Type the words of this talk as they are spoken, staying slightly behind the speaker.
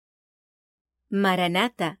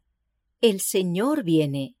Maranata, el Señor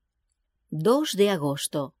viene. 2 de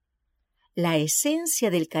agosto. La esencia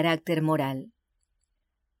del carácter moral.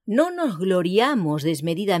 No nos gloriamos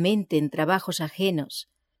desmedidamente en trabajos ajenos,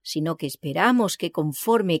 sino que esperamos que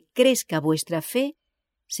conforme crezca vuestra fe,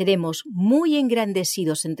 seremos muy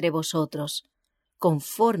engrandecidos entre vosotros,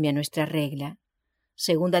 conforme a nuestra regla.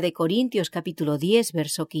 2 de Corintios capítulo 10,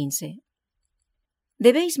 verso 15.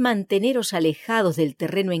 Debéis manteneros alejados del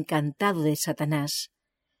terreno encantado de Satanás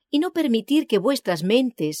y no permitir que vuestras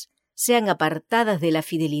mentes sean apartadas de la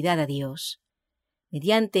fidelidad a Dios.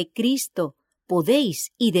 Mediante Cristo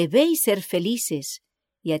podéis y debéis ser felices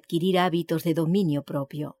y adquirir hábitos de dominio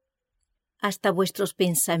propio. Hasta vuestros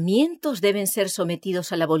pensamientos deben ser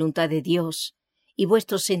sometidos a la voluntad de Dios y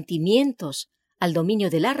vuestros sentimientos al dominio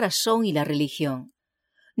de la razón y la religión.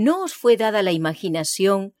 No os fue dada la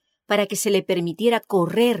imaginación para que se le permitiera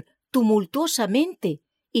correr tumultuosamente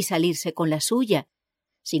y salirse con la suya,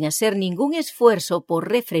 sin hacer ningún esfuerzo por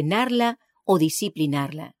refrenarla o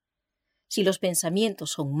disciplinarla. Si los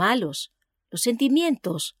pensamientos son malos, los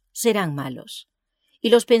sentimientos serán malos. Y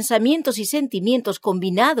los pensamientos y sentimientos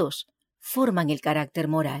combinados forman el carácter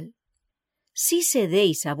moral. Si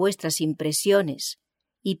cedéis a vuestras impresiones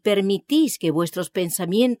y permitís que vuestros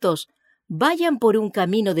pensamientos vayan por un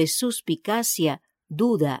camino de suspicacia,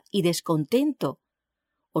 duda y descontento,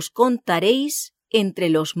 os contaréis entre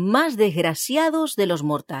los más desgraciados de los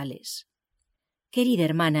mortales. Querida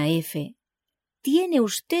hermana F., tiene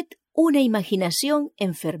usted una imaginación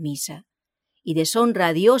enfermiza y deshonra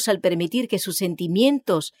a Dios al permitir que sus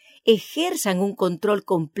sentimientos ejerzan un control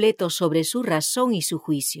completo sobre su razón y su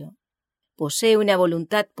juicio. Posee una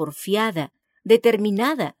voluntad porfiada,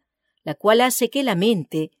 determinada, la cual hace que la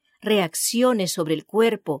mente reaccione sobre el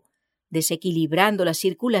cuerpo, desequilibrando la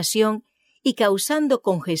circulación y causando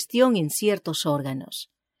congestión en ciertos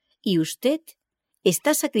órganos. Y usted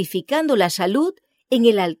está sacrificando la salud en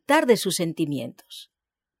el altar de sus sentimientos.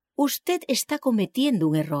 Usted está cometiendo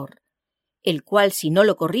un error, el cual, si no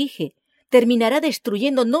lo corrige, terminará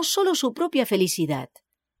destruyendo no solo su propia felicidad.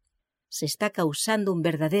 Se está causando un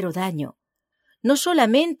verdadero daño, no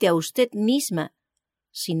solamente a usted misma,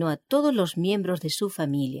 sino a todos los miembros de su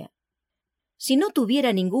familia. Si no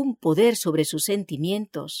tuviera ningún poder sobre sus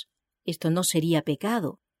sentimientos, esto no sería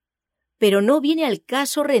pecado. Pero no viene al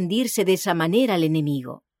caso rendirse de esa manera al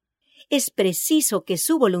enemigo. Es preciso que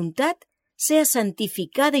su voluntad sea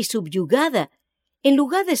santificada y subyugada, en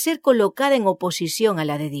lugar de ser colocada en oposición a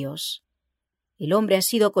la de Dios. El hombre ha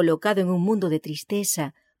sido colocado en un mundo de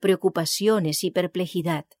tristeza, preocupaciones y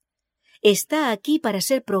perplejidad. Está aquí para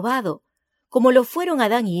ser probado, como lo fueron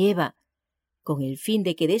Adán y Eva, con el fin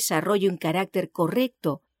de que desarrolle un carácter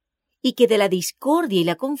correcto y que de la discordia y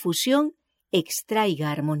la confusión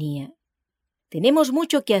extraiga armonía. Tenemos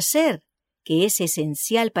mucho que hacer, que es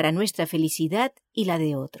esencial para nuestra felicidad y la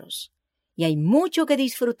de otros. Y hay mucho que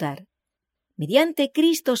disfrutar. Mediante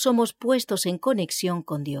Cristo somos puestos en conexión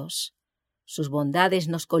con Dios. Sus bondades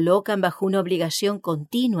nos colocan bajo una obligación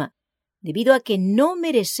continua, debido a que no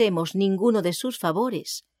merecemos ninguno de sus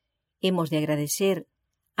favores. Hemos de agradecer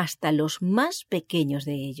hasta los más pequeños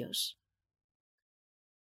de ellos.